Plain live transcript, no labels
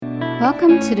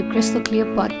Welcome to the Crystal Clear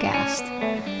podcast.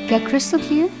 Get crystal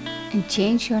clear and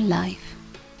change your life.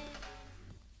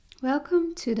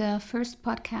 Welcome to the first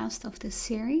podcast of this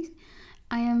series.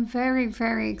 I am very,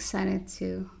 very excited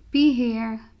to be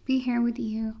here with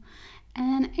you,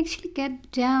 and actually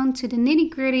get down to the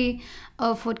nitty-gritty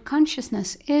of what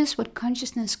consciousness is, what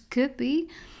consciousness could be,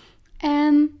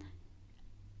 and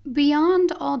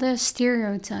beyond all the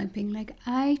stereotyping. Like,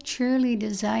 I truly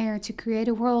desire to create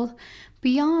a world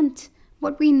beyond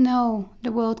what we know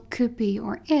the world could be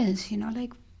or is.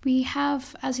 Like, we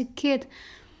have as a kid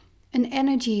an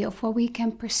energy of what we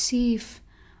can perceive,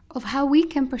 of how we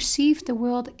can perceive the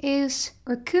world is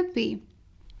or could be.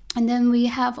 And then we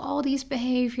have all these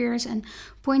behaviors and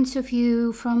points of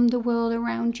view from the world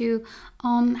around you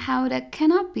on how that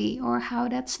cannot be, or how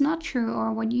that's not true,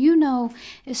 or what you know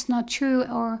is not true,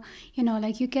 or,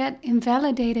 like, you get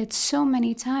invalidated so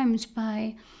many times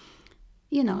by,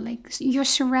 like, your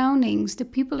surroundings, the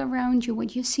people around you,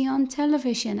 what you see on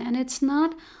television. And it's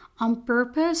not on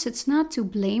purpose, it's not to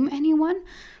blame anyone.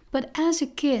 But as a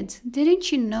kid,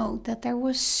 didn't you know that there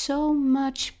was so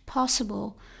much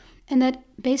possible? And that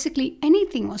basically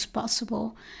anything was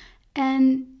possible.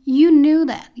 And you knew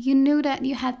that.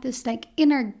 You had this like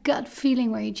inner gut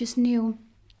feeling where you just knew,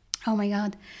 oh my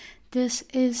God, this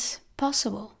is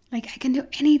possible. Like, I can do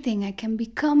anything. I can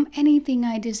become anything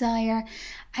I desire.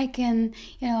 I can,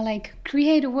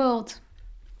 create a world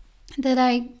that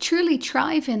I truly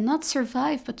thrive in. Not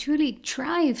survive, but truly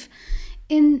thrive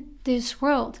in this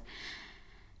world.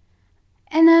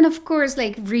 And then, of course,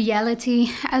 like,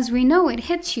 reality as we know it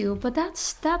hits you. But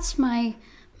that's my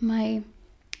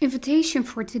invitation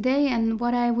for today. And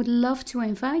what I would love to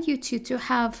invite you to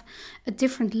have a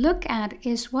different look at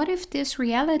is, what if this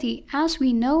reality as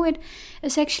we know it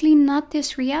is actually not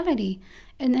this reality?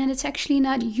 And then it's actually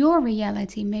not your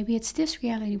reality. Maybe it's this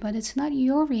reality, but it's not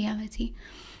your reality.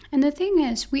 And the thing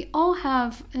is, we all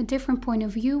have a different point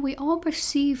of view. We all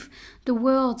perceive the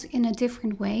world in a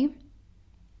different way.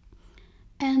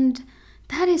 And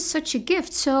that is such a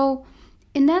gift. So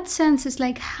in that sense, it's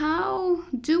like, how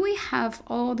do we have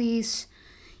all these,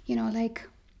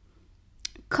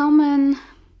 common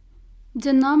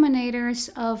denominators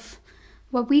of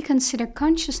what we consider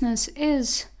consciousness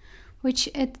is, which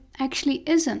it actually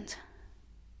isn't?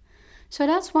 So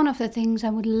that's one of the things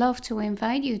I would love to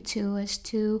invite you to, is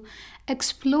to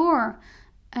explore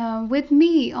with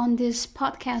me on this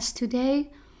podcast today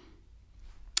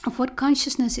of what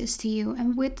consciousness is to you.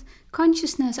 And with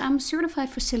consciousness, I'm a certified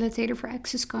facilitator for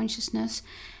Access Consciousness.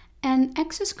 And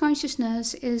Access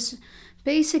Consciousness is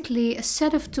basically a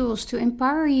set of tools to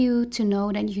empower you to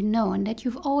know that you know, and that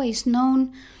you've always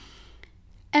known.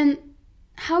 And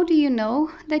how do you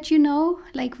know that you know?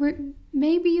 Like,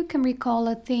 maybe you can recall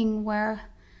a thing where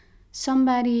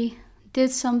somebody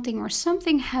did something or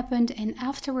something happened, and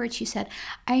afterwards you said,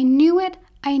 I knew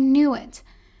it.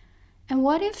 And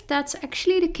what if that's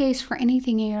actually the case for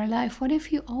anything in your life? What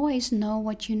if you always know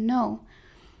what you know?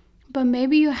 But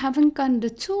maybe you haven't gotten the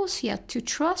tools yet to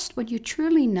trust what you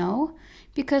truly know,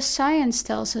 because science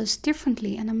tells us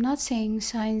differently. And I'm not saying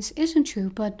science isn't true,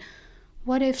 but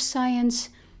what if science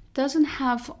doesn't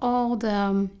have all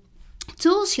the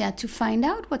tools yet to find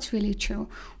out what's really true?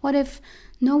 What if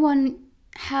no one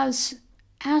has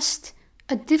asked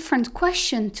a different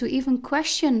question to even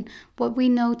question what we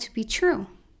know to be true?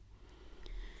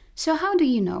 So how do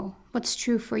you know what's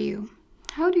true for you?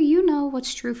 How do you know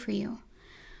what's true for you?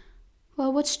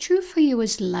 Well, what's true for you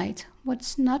is light.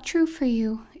 What's not true for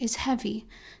you is heavy.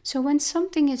 So when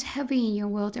something is heavy in your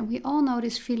world, and we all know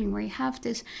this feeling where you have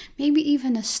this, maybe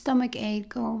even a stomach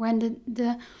ache, or when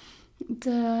the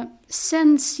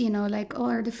sense,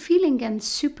 or the feeling gets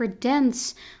super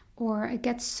dense, or it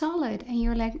gets solid, and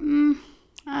you're like,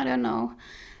 I don't know.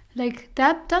 Like,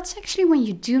 that's actually when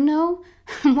you do know.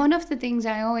 One of the things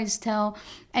I always tell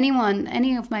any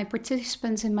of my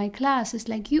participants in my class is,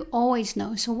 like, you always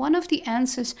know. So one of the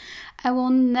answers I will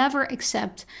never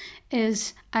accept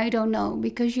is, I don't know,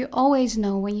 because you always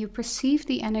know when you perceive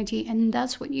the energy, and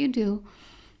that's what you do.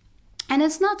 And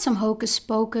it's not some hocus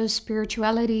pocus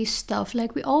spirituality stuff.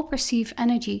 Like, we all perceive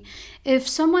energy. If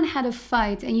someone had a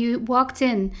fight and you walked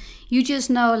in, you just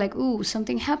know, like, ooh,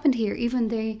 something happened here. Even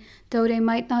though they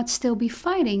might not still be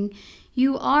fighting,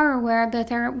 you are aware that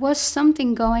there was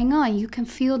something going on. You can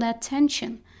feel that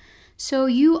tension. So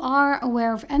you are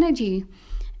aware of energy.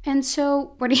 And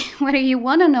so whether you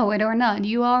want to know it or not,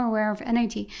 you are aware of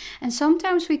energy. And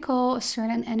sometimes we call a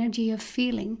certain energy a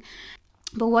feeling.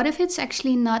 But what if it's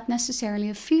actually not necessarily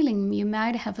a feeling? You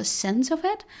might have a sense of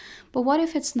it, but what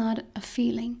if it's not a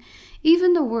feeling?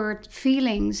 Even the word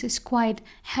feelings is quite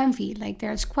heavy, like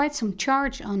there's quite some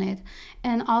charge on it.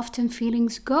 And often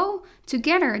feelings go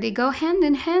together, they go hand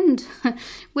in hand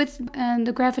with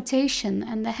the gravitation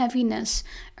and the heaviness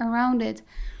around it.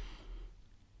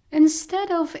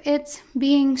 Instead of it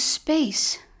being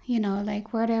space,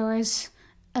 like where there is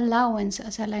allowance,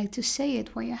 as I like to say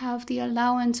it, where you have the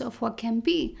allowance of what can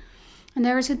be. And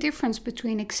there is a difference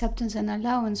between acceptance and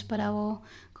allowance, but I will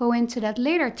go into that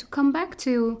later. To come back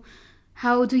to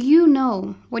how do you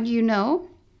know what you know,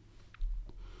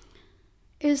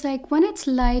 is like when it's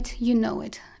light, you know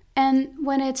it. And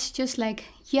when it's just like,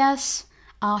 yes,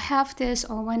 I'll have this,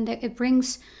 or when it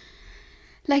brings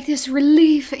like this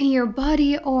relief in your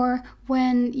body, or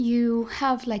when you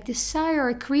have like desire,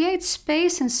 it creates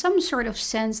space in some sort of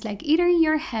sense, like either in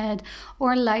your head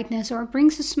or lightness, or it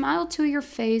brings a smile to your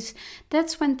face,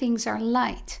 that's when things are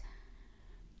light.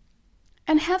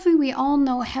 And heavy, we all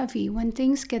know heavy. When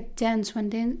things get dense,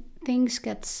 when things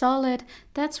get solid,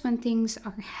 that's when things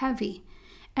are heavy.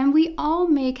 And we all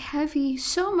make heavy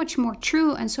so much more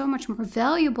true and so much more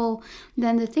valuable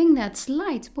than the thing that's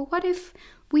light. But what if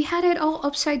we had it all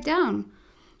upside down?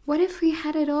 What if we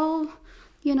had it all,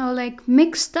 like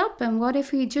mixed up? And what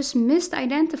if we just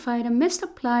misidentified and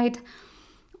misapplied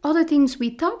all the things we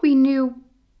thought we knew,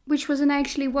 which wasn't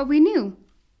actually what we knew?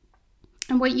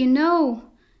 And what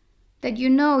that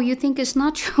you think is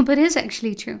not true, but is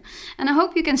actually true. And I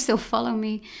hope you can still follow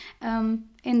me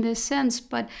in this sense.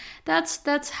 But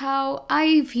that's how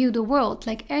I view the world.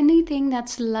 Like anything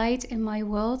that's light in my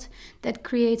world, that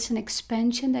creates an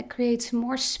expansion, that creates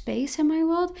more space in my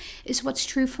world, is what's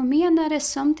true for me. And that is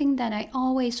something that I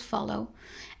always follow.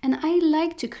 And I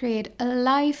like to create a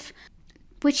life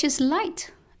which is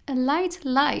light, a light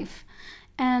life.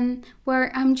 And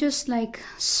where I'm just like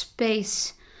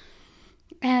space.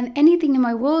 And anything in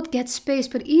my world gets space,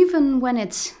 but even when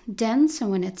it's dense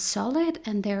and when it's solid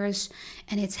and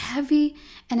it's heavy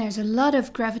and there's a lot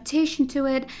of gravitation to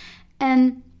it,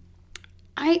 and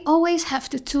I always have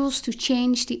the tools to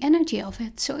change the energy of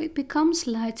it. So it becomes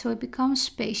light, so it becomes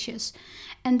spacious.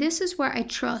 And this is where I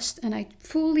trust, and I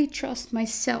fully trust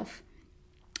myself.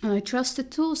 And I trust the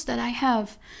tools that I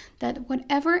have, that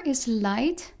whatever is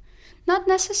light, not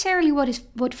necessarily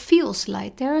what feels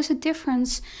light. There is a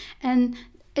difference, and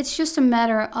it's just a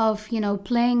matter of,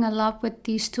 playing a lot with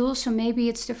these tools. So maybe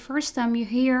it's the first time you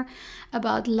hear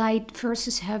about light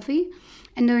versus heavy.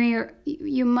 And then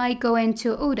you might go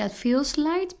into, oh, that feels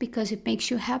light because it makes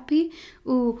you happy.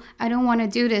 Oh, I don't want to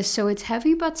do this, so it's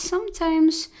heavy. But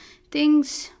sometimes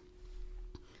things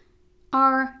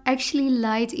are actually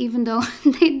light, even though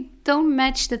they don't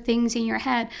match the things in your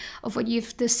head of what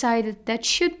you've decided that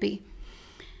should be.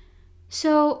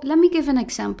 So let me give an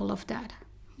example of that.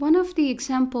 One of the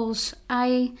examples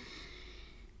I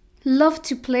love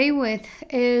to play with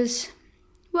is,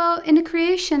 in the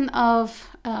creation of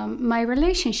my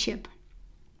relationship.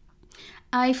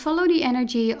 I follow the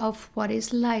energy of what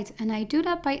is light, and I do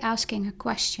that by asking a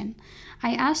question.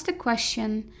 I ask the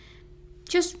question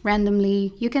just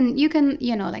randomly. You can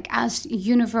like ask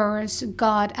universe,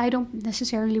 God. I don't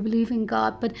necessarily believe in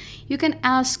God, but you can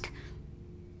ask,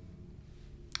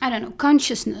 I don't know,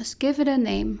 consciousness, give it a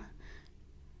name.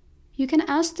 You can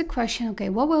ask the question, okay,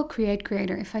 what will create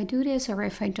greater if I do this or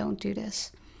if I don't do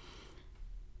this?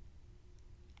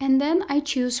 And then I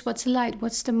choose what's light,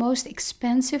 what's the most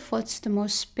expansive, what's the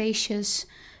most spacious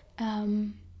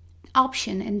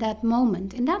option in that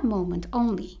moment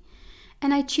only.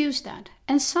 And I choose that.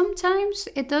 And sometimes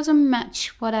it doesn't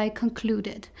match what I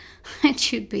concluded it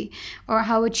should be or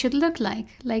how it should look like.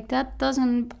 Like that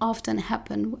doesn't often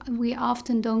happen. We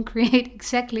often don't create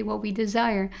exactly what we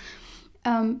desire.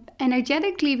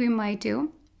 Energetically we might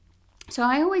do. So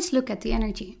I always look at the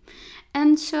energy.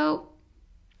 And so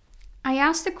I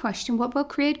ask the question, what will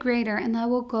create greater? And I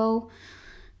will go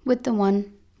with the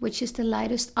one which is the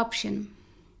lightest option.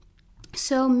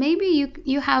 So maybe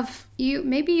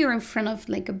maybe you're in front of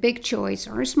like a big choice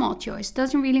or a small choice,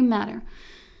 doesn't really matter.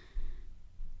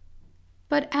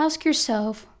 But ask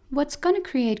yourself, what's going to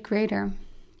create greater?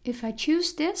 If I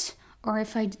choose this, or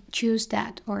if I choose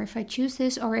that, or if I choose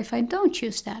this, or if I don't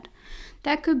choose that.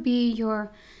 That could be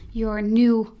your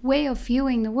new way of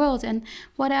viewing the world. And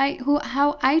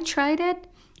how I tried it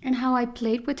and how I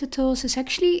played with the tools is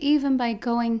actually even by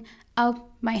going out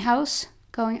my house,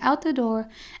 going out the door,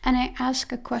 and I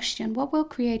ask a question, what will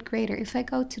create greater if I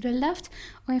go to the left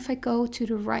or if I go to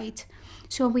the right?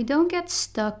 So we don't get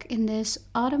stuck in this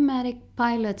automatic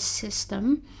pilot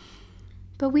system,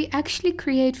 But we actually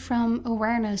create from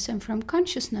awareness and from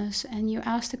consciousness. And you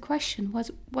ask the question,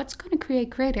 what's going to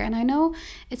create greater? And I know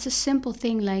it's a simple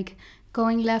thing like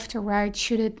going left or right.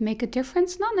 Should it make a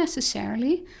difference? Not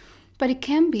necessarily, but it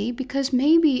can be, because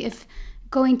maybe if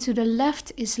going to the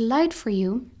left is light for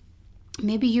you,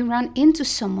 maybe you run into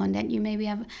someone that you maybe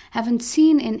haven't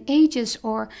seen in ages,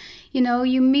 or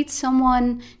you meet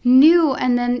someone new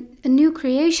and then a new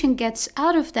creation gets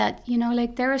out of that.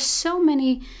 Like there are so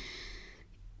many,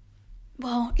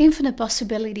 infinite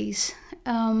possibilities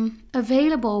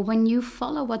available when you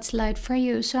follow what's light for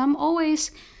you. So I'm always,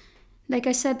 like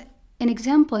I said, an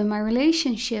example in my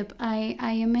relationship, I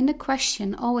am in the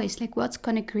question always, like, what's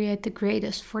going to create the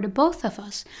greatest for the both of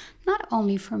us? Not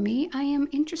only for me, I am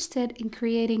interested in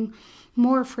creating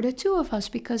more for the two of us,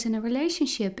 because in a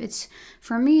relationship,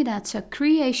 for me, that's a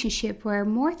creationship where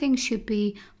more things should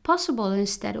be possible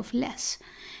instead of less.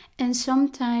 And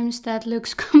sometimes that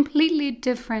looks completely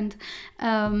different.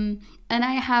 And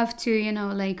I have to,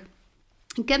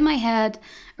 get my head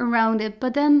around it.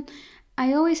 But then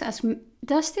I always ask,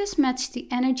 does this match the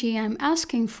energy I'm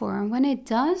asking for? And when it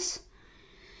does,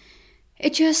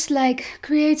 it just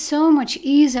creates so much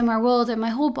ease in my world, and my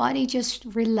whole body just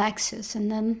relaxes. And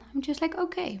then I'm just like,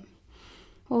 okay,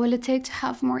 what will it take to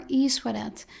have more ease with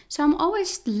that? So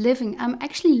I'm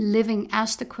actually living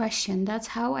as the question. That's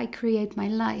how I create my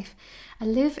life. I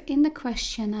live in the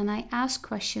question and I ask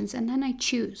questions, and then I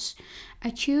choose. I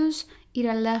choose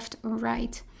either left or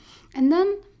right. And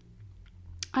then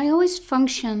I always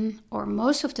function, or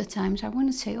most of the times, I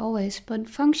wouldn't say always, but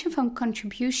function from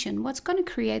contribution. What's going to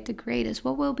create the greatest?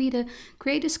 What will be the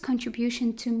greatest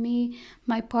contribution to me,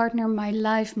 my partner, my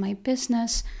life, my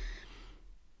business?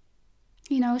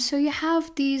 So you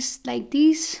have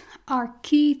these are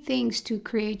key things to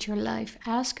create your life.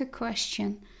 Ask a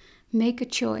question, make a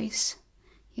choice,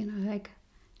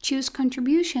 choose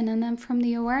contribution. And then from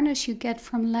the awareness you get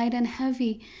from light and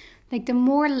heavy, the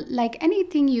more,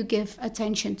 anything you give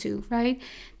attention to, right,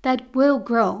 that will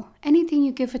grow. Anything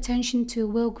you give attention to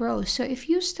will grow. So if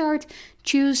you start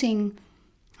choosing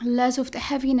less of the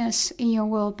heaviness in your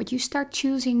world, but you start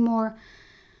choosing more,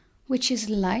 which is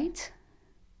light,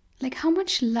 how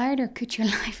much lighter could your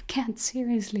life get?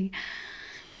 Seriously.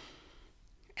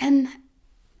 And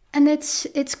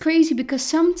it's crazy, because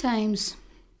sometimes,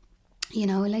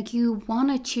 you want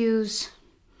to choose,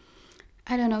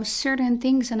 I don't know, certain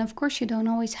things. And of course, you don't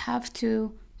always have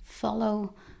to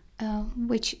follow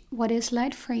what is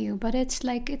light for you. But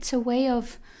it's a way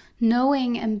of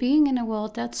knowing and being in a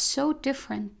world that's so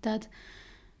different, that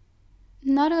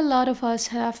not a lot of us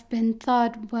have been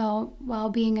taught, while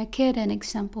being a kid, an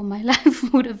example, my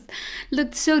life would have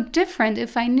looked so different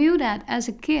if I knew that as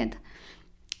a kid.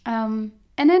 And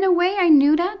in a way, I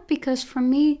knew that, because for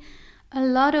me, a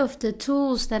lot of the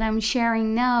tools that I'm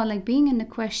sharing now, like being in the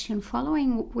question,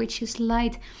 following which is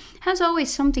light, has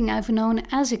always something I've known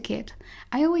as a kid.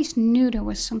 I always knew there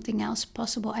was something else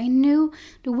possible. I knew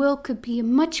the world could be a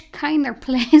much kinder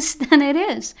place than it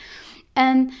is.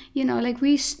 And,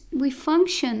 we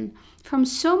function from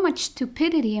so much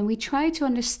stupidity, and we try to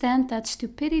understand that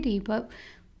stupidity, but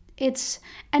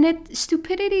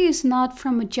stupidity is not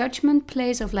from a judgment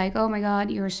place of oh my God,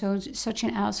 you're such an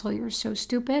asshole, you're so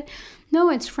stupid. No,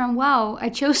 it's from, wow, I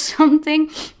chose something,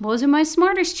 wasn't my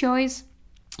smartest choice.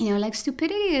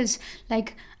 Stupidity is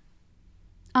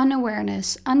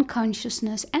unawareness,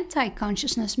 unconsciousness,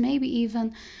 anti-consciousness, maybe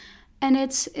even. And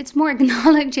it's more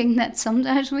acknowledging that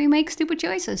sometimes we make stupid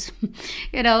choices,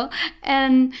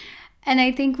 and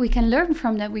I think we can learn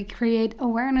from that. We create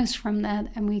awareness from that,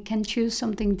 and we can choose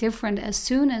something different as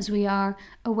soon as we are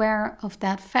aware of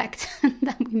that fact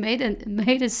that we made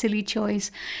a silly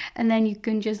choice. And then you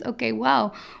can just, okay,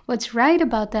 wow, what's right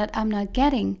about that I'm not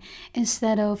getting,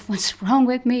 instead of what's wrong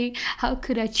with me, how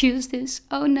could I choose this?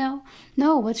 Oh no,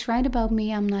 what's right about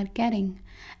me I'm not getting.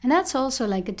 And that's also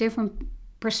a different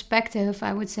perspective,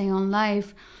 I would say, on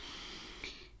life,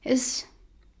 is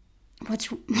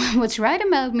what's right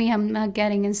about me I'm not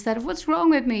getting, instead of what's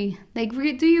wrong with me.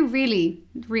 Do you really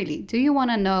do you want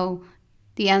to know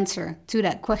the answer to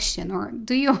that question, or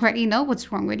do you already know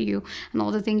what's wrong with you and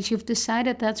all the things you've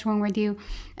decided that's wrong with you?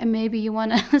 And maybe you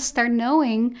want to start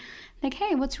knowing,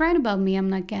 hey, what's right about me I'm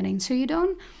not getting. So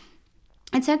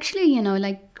it's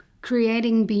actually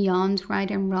creating beyond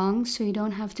right and wrong. So you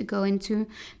don't have to go into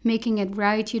making it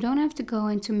right. You don't have to go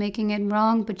into making it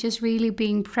wrong, but just really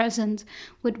being present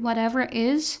with whatever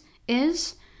is,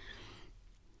 and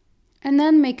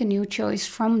then make a new choice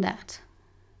from that.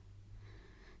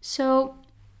 So,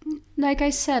 like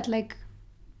I said,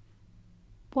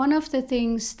 one of the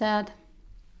things that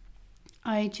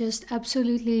I just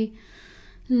absolutely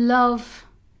love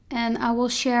and I will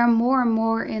share more and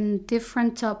more in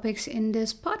different topics in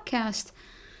this podcast,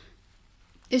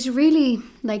 is really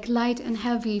like light and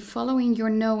heavy, following your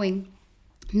knowing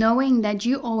that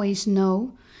you always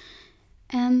know,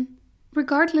 and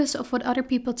regardless of what other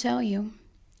people tell you,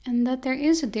 and that there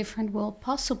is a different world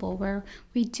possible where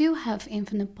we do have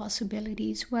infinite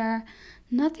possibilities, where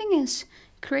nothing is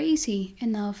crazy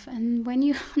enough. And when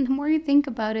you the more you think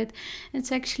about it,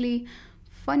 it's actually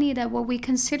funny that what we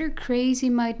consider crazy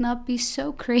might not be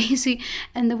so crazy,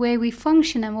 and the way we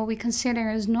function and what we consider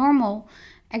as normal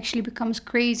actually becomes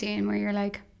crazy, and where you're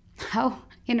like, how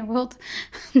in the world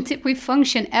did we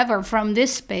function ever from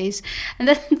this space? And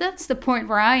that's the point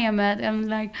where I am at. I'm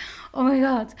like, oh my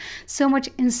God, so much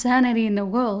insanity in the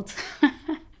world.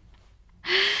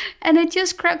 And it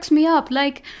just cracks me up.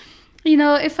 Like,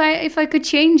 if I could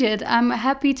change it, I'm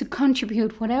happy to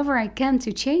contribute whatever I can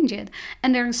to change it.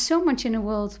 And there's so much in the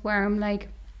world where I'm like,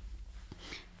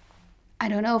 I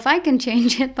don't know if I can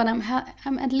change it, but I'm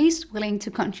at least willing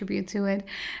to contribute to it.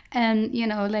 And,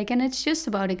 and it's just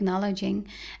about acknowledging.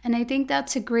 And I think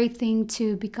that's a great thing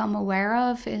to become aware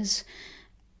of, is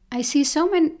I see so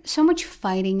much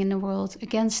fighting in the world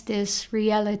against this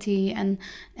reality and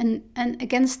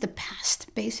against the past,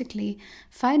 basically.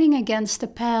 Fighting against the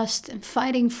past and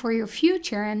fighting for your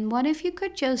future. And what if you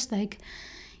could just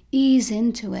ease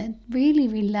into it, really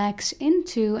relax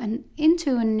into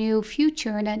a new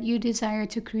future that you desire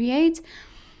to create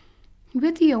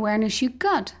with the awareness you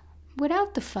got,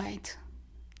 without the fight.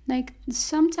 Like,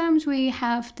 sometimes we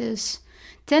have this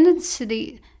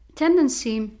tendency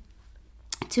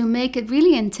to make it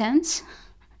really intense,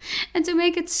 and to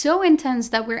make it so intense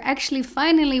that we're actually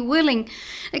finally willing,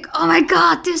 like, oh my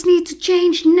God, this needs to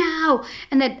change now.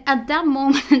 And that at that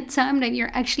moment in time that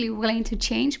you're actually willing to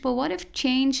change. But what if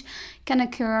change can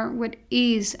occur with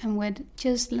ease and with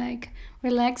just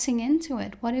relaxing into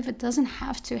it? What if it doesn't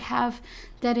have to have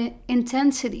that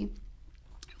intensity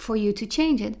for you to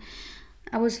change it?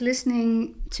 I was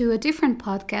listening to a different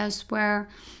podcast where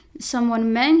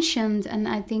someone mentioned, and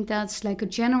I think that's a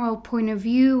general point of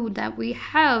view that we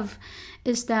have,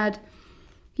 is that,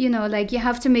 you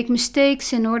have to make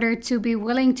mistakes in order to be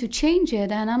willing to change it.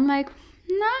 And I'm like,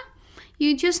 nah,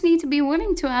 you just need to be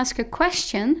willing to ask a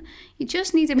question. You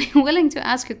just need to be willing to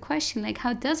ask a question, like,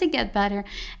 how does it get better?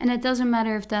 And it doesn't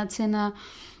matter if that's in a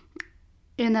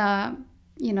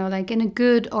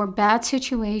good or bad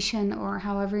situation, or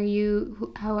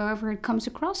however it comes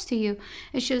across to you.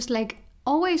 It's just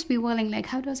always be willing,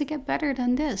 how does it get better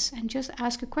than this? And just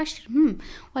ask a question.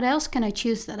 What else can I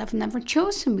choose that I've never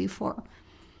chosen before?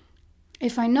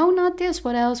 If I know not this,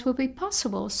 what else will be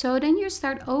possible? So then you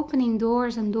start opening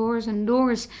doors and doors and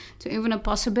doors to infinite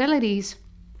possibilities.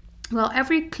 Well,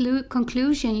 every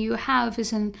conclusion you have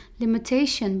is a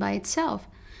limitation by itself.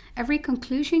 Every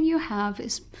conclusion you have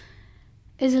is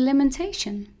a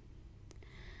limitation.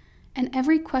 And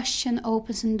every question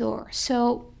opens a door.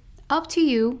 So up to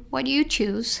you what you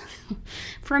choose.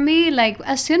 For me,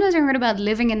 as soon as I heard about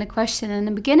living in the question, in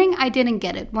the beginning I didn't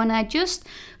get it. When I just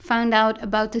found out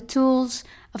about the tools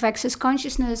of access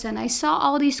consciousness and I saw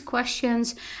all these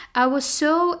questions, I was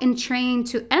so entrained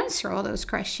to answer all those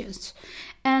questions.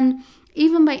 And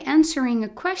even by answering a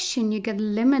question, you get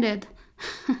limited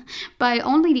by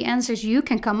only the answers you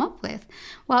can come up with.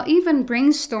 While even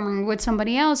brainstorming with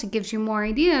somebody else, it gives you more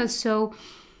ideas. So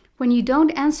when you don't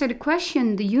answer the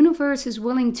question, the universe is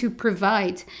willing to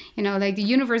provide. The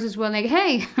universe is willing,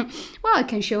 hey, well, it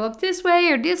can show up this way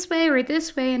or this way or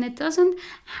this way. And it doesn't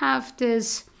have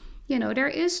this, there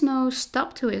is no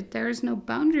stop to it. There is no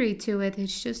boundary to it.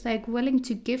 It's just willing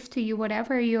to give to you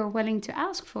whatever you're willing to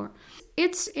ask for.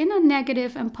 It's in a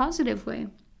negative and positive way.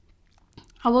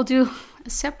 I will do a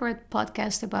separate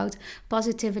podcast about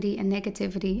positivity and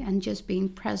negativity and just being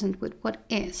present with what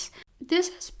is. This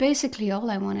is basically all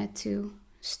I wanted to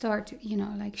start,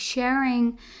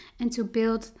 sharing and to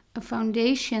build a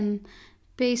foundation,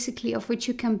 basically, of which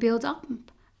you can build up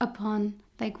upon,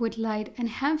 with light and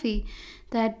heavy,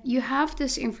 that you have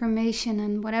this information,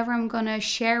 and whatever I'm going to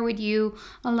share with you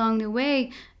along the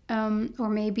way, or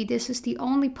maybe this is the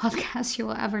only podcast you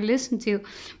will ever listen to,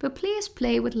 but please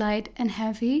play with light and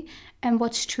heavy and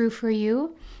what's true for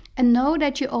you. And know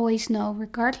that you always know,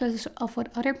 regardless of what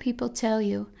other people tell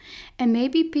you. And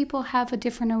maybe people have a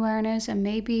different awareness, and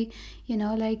maybe,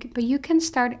 but you can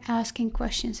start asking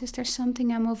questions. Is there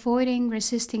something I'm avoiding,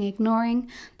 resisting, ignoring?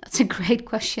 That's a great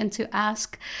question to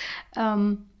ask.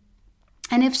 And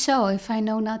if so, if I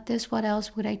know not this, what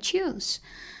else would I choose?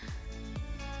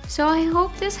 So I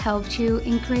hope this helped you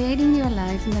in creating your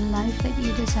life and the life that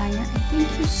you desire. And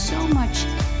thank you so much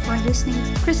for listening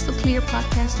to Crystal Clear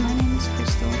Podcast. My name is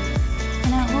Crystal.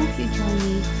 and I hope you join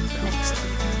me next time.